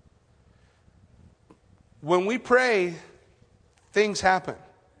 When we pray, things happen.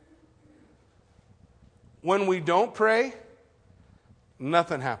 When we don't pray,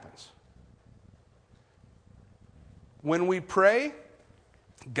 nothing happens. When we pray,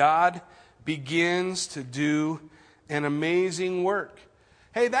 God begins to do an amazing work.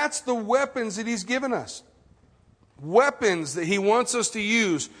 Hey, that's the weapons that He's given us. Weapons that He wants us to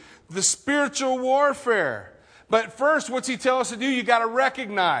use. The spiritual warfare. But first, what's He tell us to do? You got to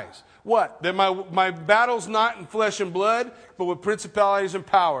recognize. What? That my battle's not in flesh and blood, but with principalities and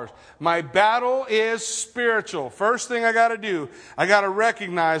powers. My battle is spiritual. First thing I got to do, I got to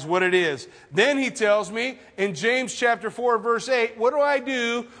recognize what it is. Then He tells me in James chapter 4, verse 8, what do I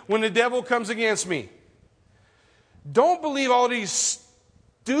do when the devil comes against me? Don't believe all these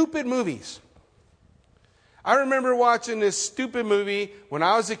stupid movies. I remember watching this stupid movie when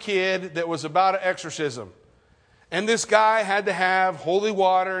I was a kid that was about an exorcism. And this guy had to have holy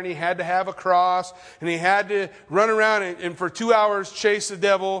water, and he had to have a cross, and he had to run around and for 2 hours chase the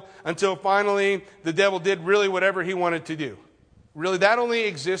devil until finally the devil did really whatever he wanted to do. Really, that only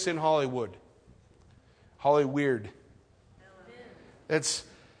exists in Hollywood. Hollyweird. It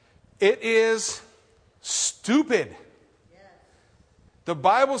is stupid. The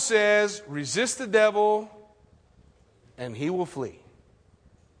Bible says, resist the devil, and he will flee.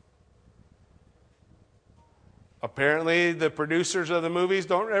 Apparently, the producers of the movies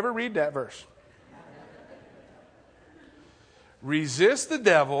don't ever read that verse. Resist the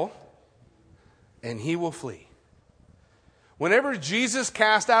devil, and he will flee. Whenever Jesus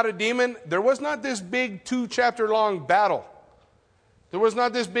cast out a demon, there was not this big 2-chapter long battle. There was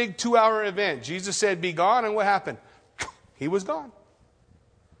not this big 2-hour event. Jesus said, be gone, and what happened? He was gone.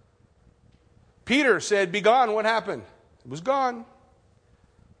 Peter said, be gone, what happened? It was gone.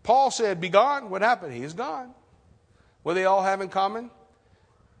 Paul said, be gone, what happened? He is gone. What do they all have in common?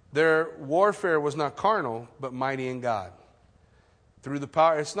 Their warfare was not carnal, but mighty in God. Through the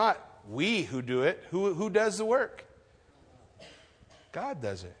power. It's not we who do it. Who does the work? God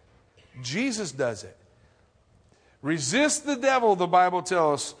does it. Jesus does it. Resist the devil, the Bible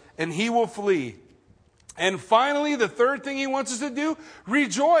tells us, and he will flee. And finally, the third thing He wants us to do,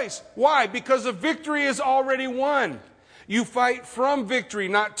 rejoice. Why? Because the victory is already won. You fight from victory,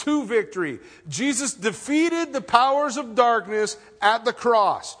 not to victory. Jesus defeated the powers of darkness at the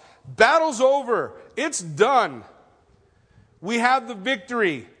cross. Battle's over. It's done. We have the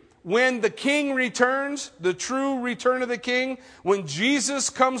victory. When the King returns, the true return of the King, when Jesus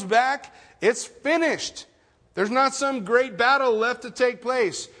comes back, it's finished. There's not some great battle left to take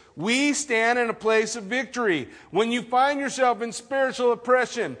place. We stand in a place of victory. When you find yourself in spiritual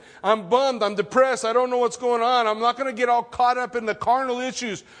oppression, I'm bummed, I'm depressed, I don't know what's going on, I'm not going to get all caught up in the carnal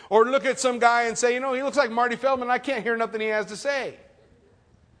issues or look at some guy and say, he looks like Marty Feldman, I can't hear nothing he has to say.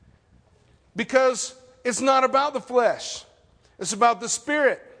 Because it's not about the flesh. It's about the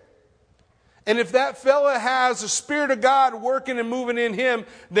Spirit. And if that fella has the Spirit of God working and moving in him,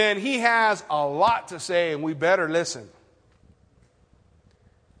 then he has a lot to say, and we better listen.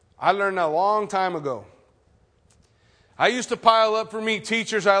 I learned that a long time ago. I used to pile up for me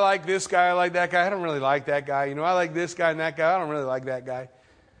teachers. I like this guy, I like that guy. I don't really like that guy. I like this guy and that guy. I don't really like that guy.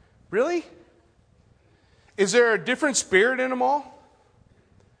 Really? Is there a different spirit in them all?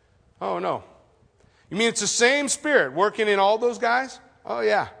 Oh, no. You mean it's the same Spirit working in all those guys? Oh,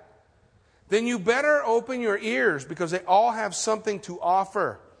 yeah. Then you better open your ears because they all have something to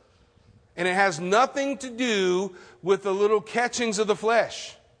offer. And it has nothing to do with the little catchings of the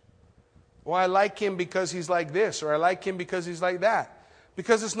flesh. Well, I like him because he's like this, or I like him because he's like that.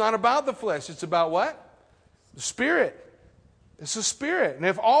 Because it's not about the flesh. It's about what? The Spirit. It's the Spirit. And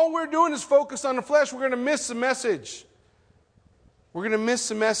if all we're doing is focused on the flesh, we're going to miss the message. We're going to miss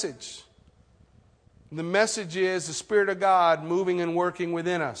the message. The message is the Spirit of God moving and working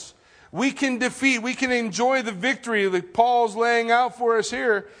within us. We can enjoy the victory that Paul's laying out for us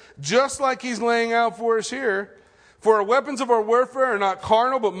here, just like he's laying out for us here. For our weapons of our warfare are not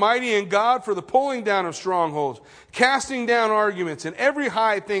carnal, but mighty in God for the pulling down of strongholds, casting down arguments and every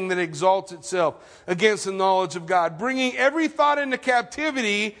high thing that exalts itself against the knowledge of God, bringing every thought into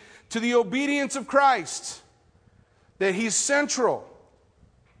captivity to the obedience of Christ. That He's central.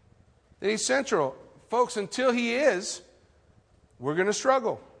 That He's central. Folks, until He is, we're going to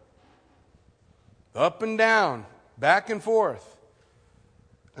struggle. Up and down, back and forth.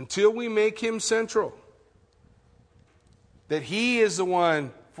 until we make him central. That he is the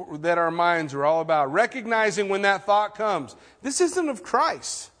one that our minds are all about. Recognizing when that thought comes, this isn't of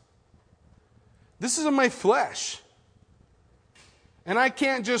Christ. This is of my flesh. And I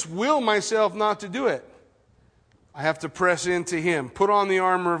can't just will myself not to do it. I have to press into him. Put on the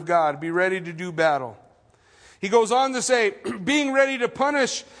armor of God. Be ready to do battle. He goes on to say, being ready to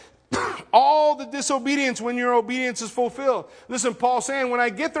punish all the disobedience when your obedience is fulfilled. Listen, Paul's saying, when I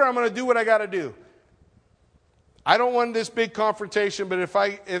get there, I'm going to do what I got to do. I don't want this big confrontation, but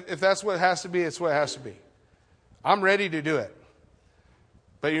if that's what it has to be, it's what it has to be. I'm ready to do it.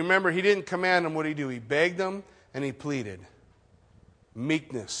 But you remember, he didn't command them. What did he do? He begged them and he pleaded.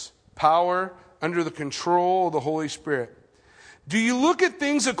 Meekness, power under the control of the Holy Spirit. Do you look at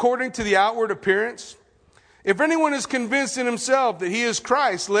things according to the outward appearance? If anyone is convinced in himself that he is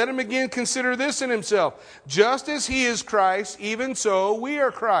Christ, let him again consider this in himself. Just as he is Christ, even so we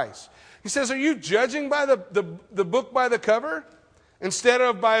are Christ. He says, are you judging by the book by the cover? Instead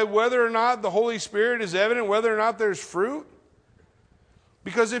of by whether or not the Holy Spirit is evident, whether or not there's fruit?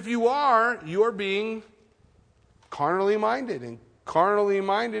 Because if you are being carnally minded. And carnally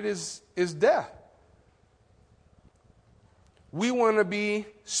minded is death. We want to be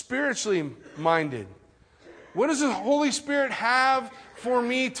spiritually minded. What does the Holy Spirit have for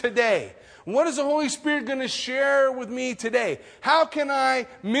me today? What is the Holy Spirit going to share with me today? How can I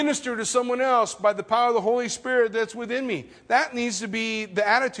minister to someone else by the power of the Holy Spirit that's within me? That needs to be the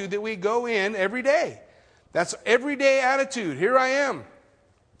attitude that we go in every day. That's everyday attitude. Here I am.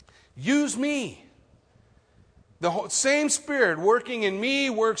 Use me. The same Spirit working in me,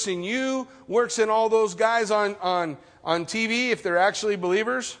 works in you, works in all those guys on TV, if they're actually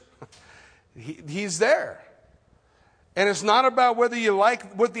believers. He's there. And it's not about whether you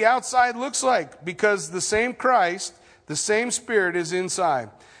like what the outside looks like, because the same Christ, the same Spirit is inside.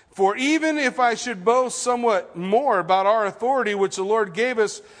 For even if I should boast somewhat more about our authority, which the Lord gave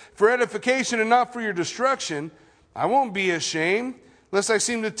us for edification and not for your destruction, I won't be ashamed, lest I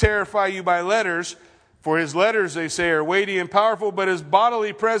seem to terrify you by letters. For his letters, they say, are weighty and powerful, but his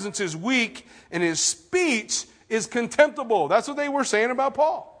bodily presence is weak, and his speech is contemptible. That's what they were saying about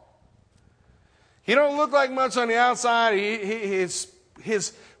Paul. He don't look like much on the outside.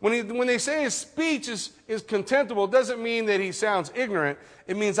 When they say his speech is contemptible, it doesn't mean that he sounds ignorant.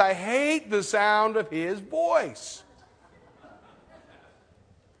 It means I hate the sound of his voice.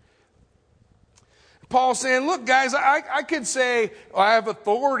 Paul's saying, look, guys, I could say I have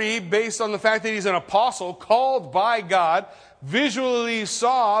authority based on the fact that he's an apostle called by God, visually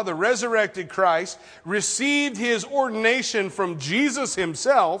saw the resurrected Christ, received his ordination from Jesus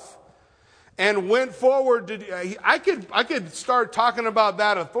himself, and went forward to, I could start talking about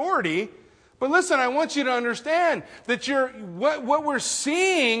that authority. But listen, I want you to understand that what we're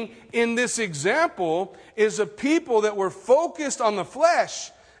seeing in this example is a people that were focused on the flesh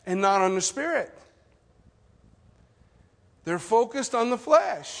and not on the Spirit. They're focused on the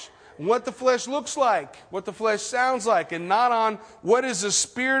flesh, what the flesh looks like, what the flesh sounds like, and not on what is the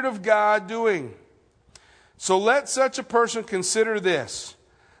Spirit of God doing. So let such a person consider this,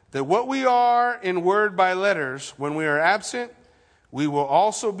 that what we are in word by letters, when we are absent, we will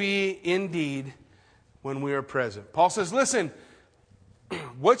also be in deed when we are present. Paul says, listen,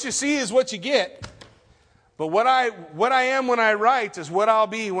 what you see is what you get, but what I am when I write is what I'll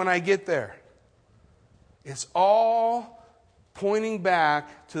be when I get there. It's all pointing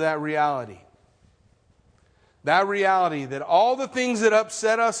back to that reality. That reality that all the things that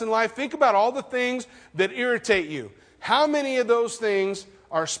upset us in life, think about all the things that irritate you. How many of those things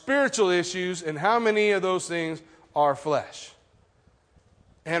are spiritual issues and how many of those things are flesh?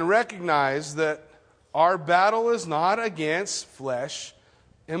 And recognize that our battle is not against flesh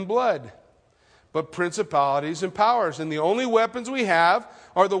and blood, but principalities and powers. And the only weapons we have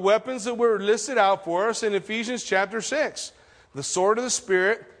are the weapons that were listed out for us in Ephesians chapter 6. The sword of the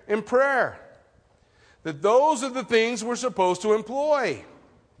Spirit and prayer. That those are the things we're supposed to employ.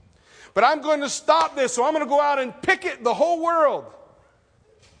 But I'm going to stop this, so I'm going to go out and picket the whole world.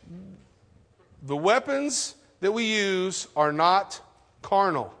 The weapons that we use are not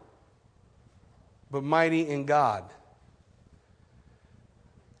carnal, but mighty in God.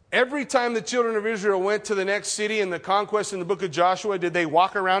 Every time the children of Israel went to the next city in the conquest in the book of Joshua, did they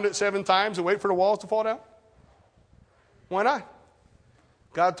walk around it 7 times and wait for the walls to fall down? Why not?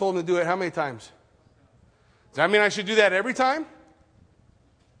 God told them to do it how many times? Does that mean I should do that every time?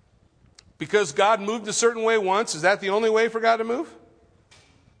 Because God moved a certain way once, is that the only way for God to move?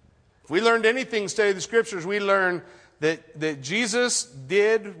 If we learned anything, study the Scriptures, we learn that Jesus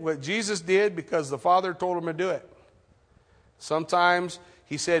did what Jesus did because the Father told him to do it. Sometimes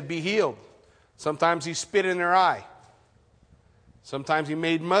He said, be healed. Sometimes he spit in their eye. Sometimes he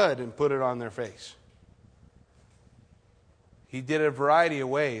made mud and put it on their face. He did a variety of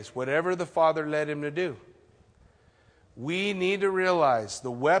ways, whatever the Father led him to do. We need to realize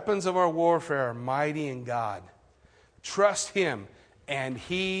the weapons of our warfare are mighty in God. Trust him, and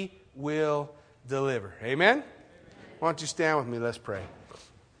he will deliver. Amen? Why don't you stand with me? Let's pray.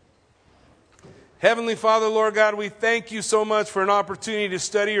 Heavenly Father, Lord God, we thank you so much for an opportunity to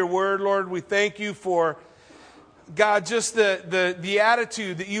study your word, Lord. We thank you for, God, just the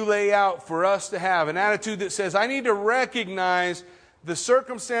attitude that you lay out for us to have. An attitude that says, I need to recognize the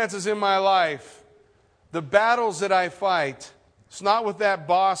circumstances in my life, the battles that I fight. It's not with that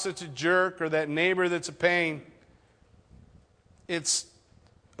boss that's a jerk or that neighbor that's a pain. It's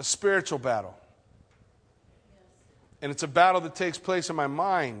a spiritual battle. And it's a battle that takes place in my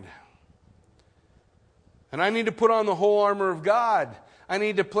mind. And I need to put on the whole armor of God. I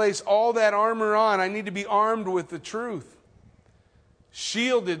need to place all that armor on. I need to be armed with the truth.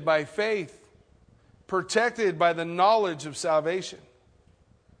 Shielded by faith. Protected by the knowledge of salvation.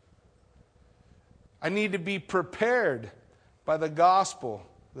 I need to be prepared by the gospel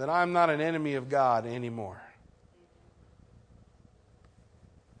that I'm not an enemy of God anymore.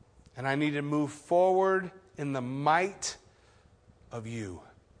 And I need to move forward in the might of you,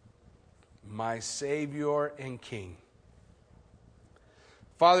 my Savior and King.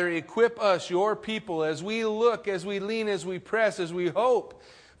 Father, equip us, your people, as we look, as we lean, as we press, as we hope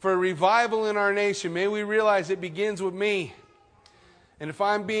for a revival in our nation. May we realize it begins with me. And if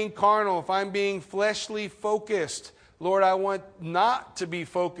I'm being carnal, if I'm being fleshly focused, Lord, I want not to be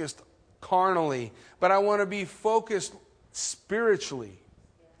focused carnally, but I want to be focused spiritually.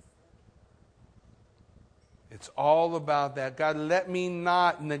 It's all about that. God, let me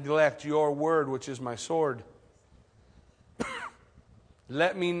not neglect your word, which is my sword.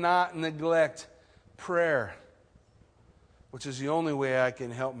 Let me not neglect prayer, which is the only way I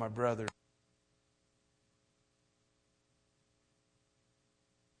can help my brother.